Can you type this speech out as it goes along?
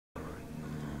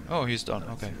Oh, he's done.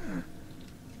 Okay.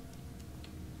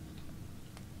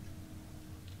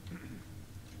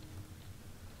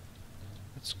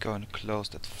 Let's go and close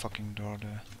that fucking door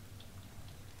there.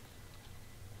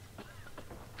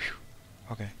 Phew.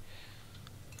 Okay.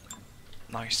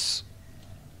 Nice.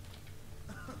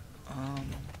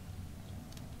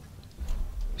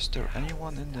 Is there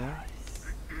anyone in there?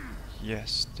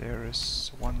 Yes, there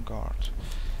is one guard.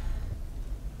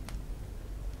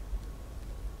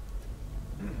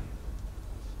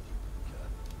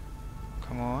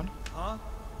 Come on. Huh?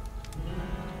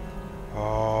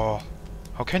 Oh,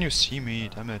 how can you see me?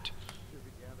 Damn it.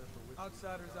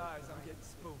 Outsider's eyes, I'm getting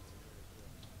spooked.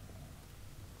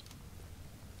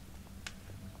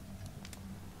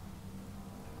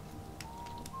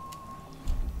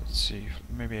 Let's see,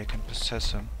 maybe I can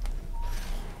possess him.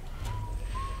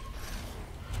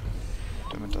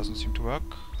 Damn, it doesn't seem to work.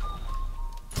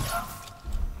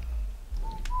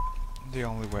 The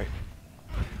only way.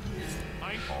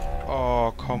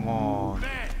 Oh, come on.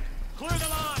 Man, clear the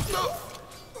line.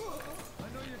 I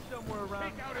know you're somewhere around.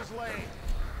 Take out his leg.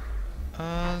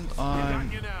 And Got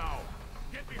I'm you now.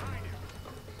 Get behind him.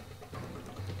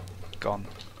 gone.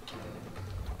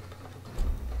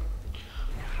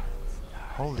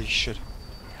 Holy shit.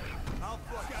 I'll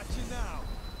fuck got you now.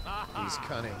 He's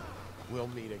cunning. We'll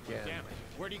meet again. Damn it.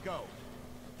 Where'd he go?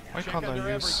 Why Check can't under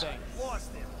I use... everything.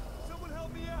 Lost him. Someone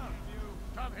help me out. You.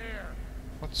 Come here.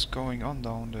 What's going on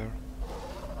down there?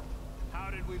 How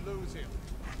did we lose him?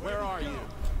 Where are you?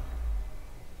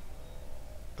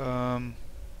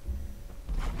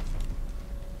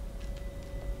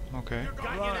 Okay.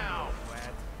 Got you now.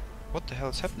 What the hell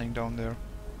is happening down there?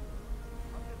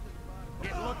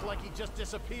 It looked like he just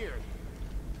disappeared.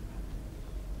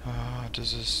 Ah,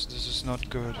 this is not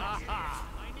good.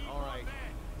 All right,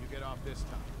 you get off this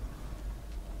time.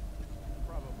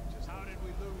 Probably just. How did we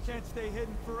lose him? Can't stay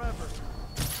hidden forever.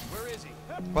 Where is he?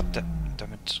 What the...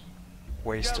 Damn it.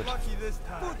 Wasted. Got lucky this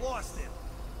time. Lost him.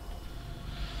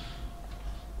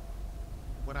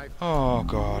 When I Oh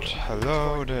god.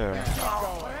 Hello there.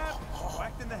 What happened?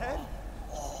 Whacked in the head?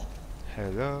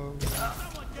 Hello.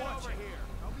 Someone get over here.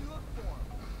 Help me look for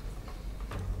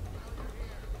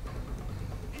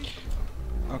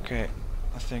him. Okay.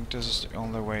 I think this is the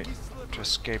only way He's slippery. to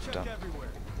escape Check them. everywhere.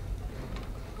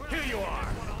 Here you are.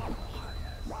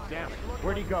 Damn it.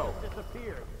 Where'd he go?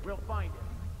 Disappeared. We'll find him.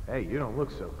 Hey, you don't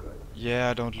look so good. Yeah,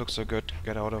 I don't look so good.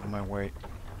 Get out of my way.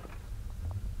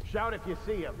 Shout if you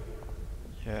see him.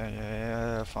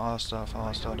 Yeah. Faster,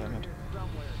 damn it.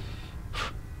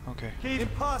 Okay.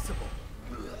 Impossible.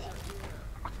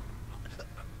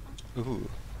 Ooh.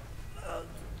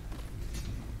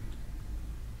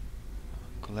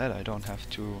 Glad I don't have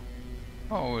to...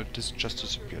 Oh, it just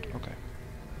disappeared. Okay.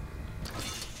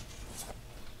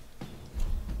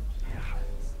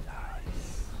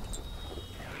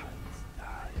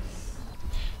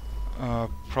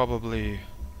 Probably...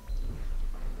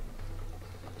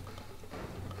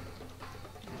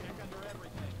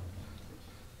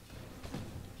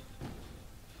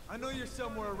 I know you're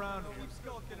somewhere around here. Keep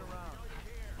skulking around.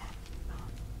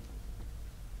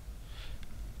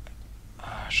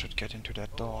 I should get into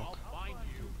that dog. Find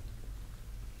you.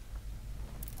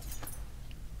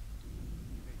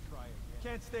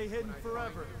 Can't stay hidden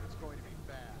forever. It's going to be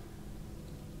bad.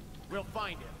 We'll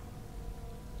find him.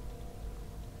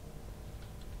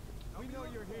 We know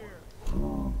you're here.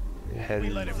 We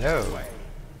let him Hello. get away.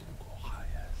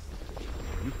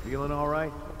 You feeling all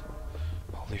right?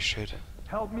 Holy shit.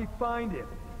 Help me find him.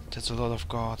 That's a lot of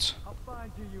guards. I'll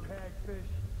find you, you hagfish.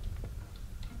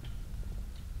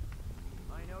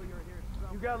 I know you're here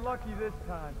somewhere. You got lucky this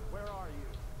time. Where are you?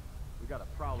 We got a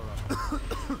prowler up.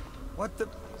 What the?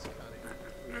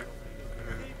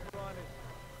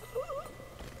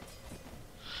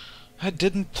 I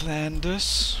didn't plan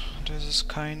this. This is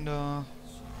kinda...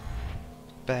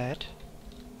 bad.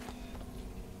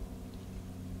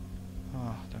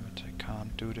 Oh, damn it, I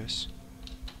can't do this.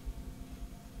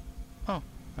 Oh,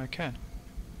 I can.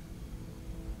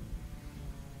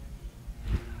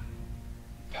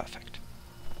 Perfect.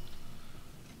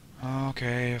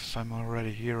 Okay, if I'm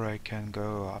already here, I can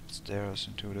go upstairs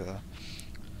into the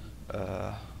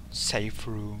safe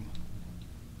room.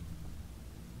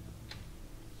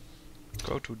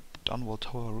 Go to Dunwall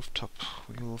Tower rooftop.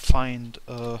 We will find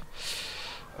a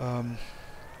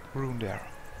room there.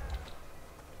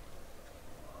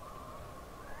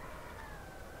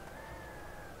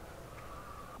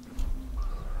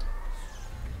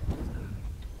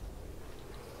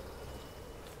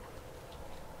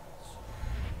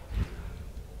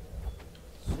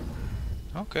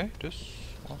 Okay, this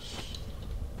was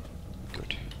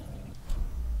good.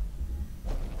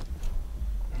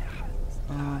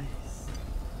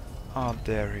 Ah,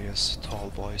 there he is,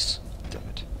 tall boys. Damn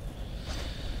it.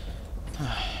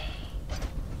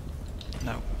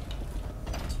 No.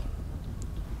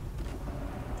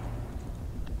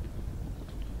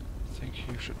 I think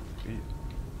you should be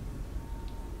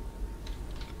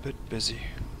a bit busy.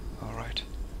 Alright.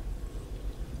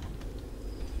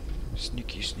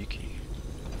 Sneaky, sneaky.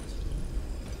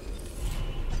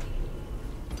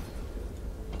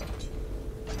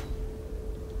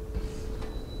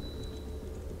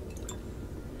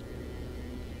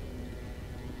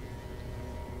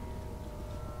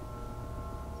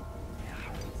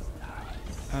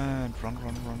 And run,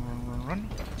 run, run, run, run, run.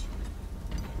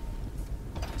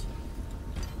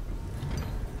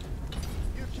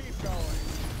 You keep going.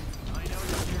 I know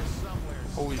you're here somewhere.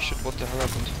 Holy shit, what the hell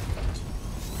happened?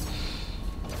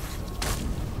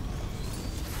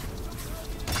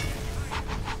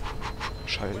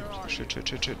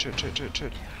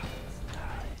 Shit.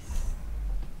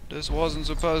 This wasn't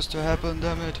supposed to happen,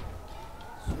 damn it.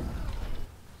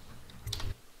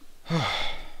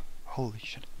 Holy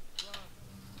shit.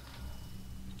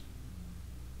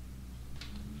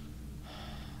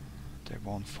 They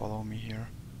won't follow me here.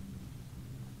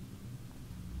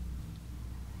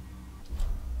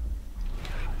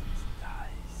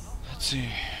 Let's see.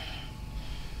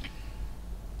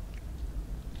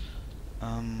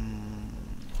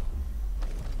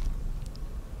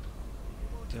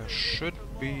 There should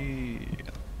be,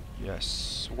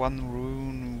 yes, one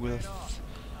rune with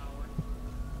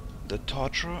the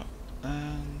torture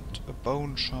and a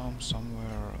bone charm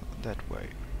somewhere that way.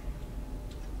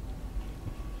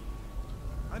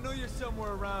 I know you're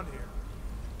somewhere around here.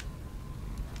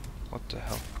 What the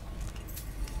hell?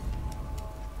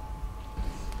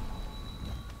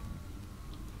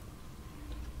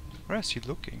 Where is he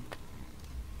looking?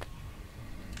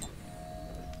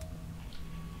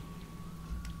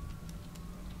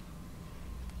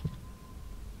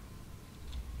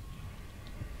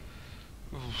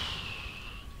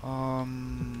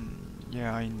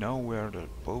 Yeah, I know where the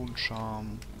bone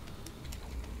charm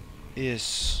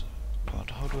is,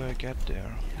 but how do I get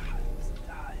there?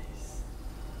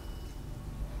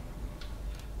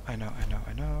 I know.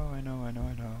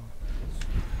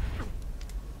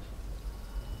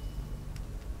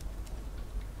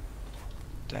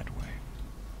 That way.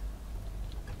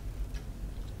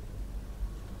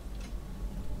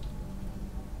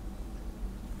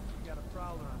 You got a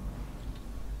prowler on.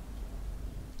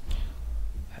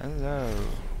 Hello.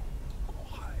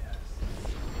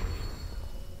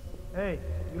 Hey,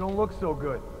 you don't look so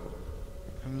good.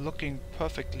 I'm looking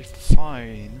perfectly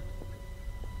fine.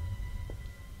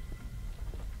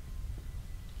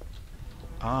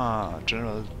 Ah,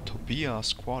 General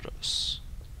Tobias' quarters.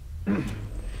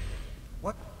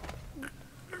 What?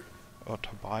 Or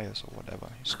Tobias, or whatever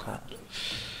he's called.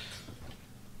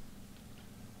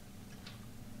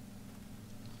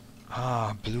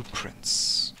 Ah,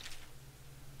 blueprints.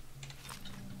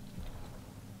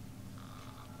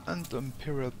 And the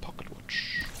Imperial Pocket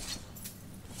Watch.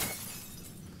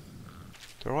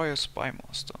 The Royal Spy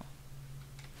Master.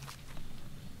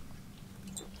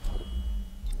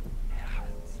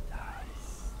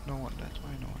 No one that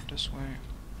way, no one this way.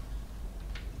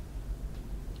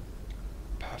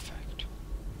 Perfect.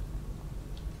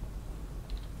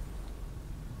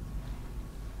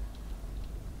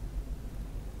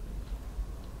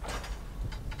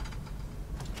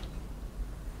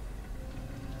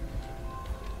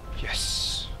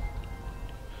 Yes.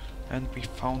 And we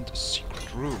found a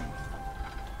secret room.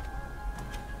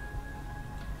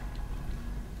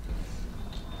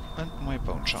 And my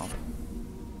bone charm.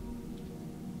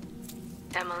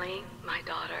 Emily, my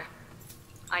daughter,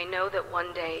 I know that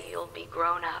one day you'll be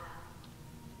grown up,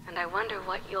 and I wonder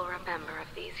what you'll remember of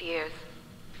these years.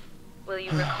 Will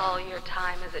you recall your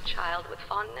time as a child with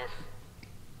fondness?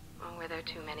 Or were there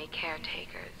too many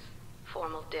caretakers,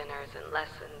 formal dinners, and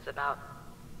lessons about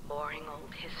boring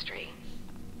old history?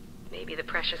 Maybe the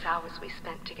precious hours we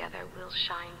spent together will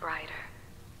shine brighter.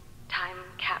 Time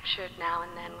captured now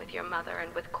and then with your mother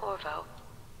and with Corvo,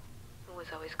 who was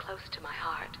always close to my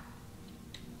heart.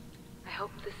 I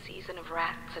hope the season of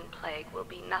rats and plague will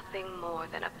be nothing more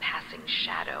than a passing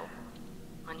shadow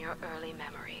on your early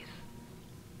memories.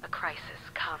 A crisis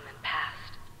come and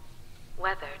past,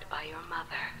 weathered by your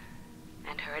mother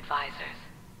and her advisors.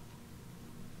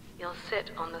 You'll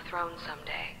sit on the throne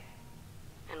someday,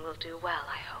 and will do well,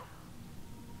 I hope.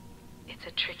 It's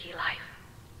a tricky life,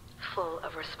 full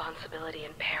of responsibility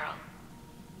and peril.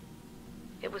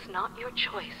 It was not your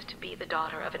choice to be the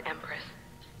daughter of an empress,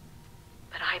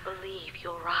 but I believe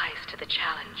you'll rise to the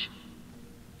challenge.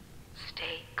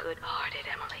 Stay good-hearted,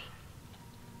 Emily.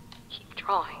 Keep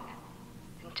drawing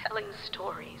telling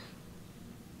stories,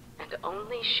 and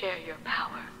only share your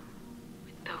power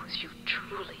with those you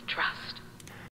truly trust.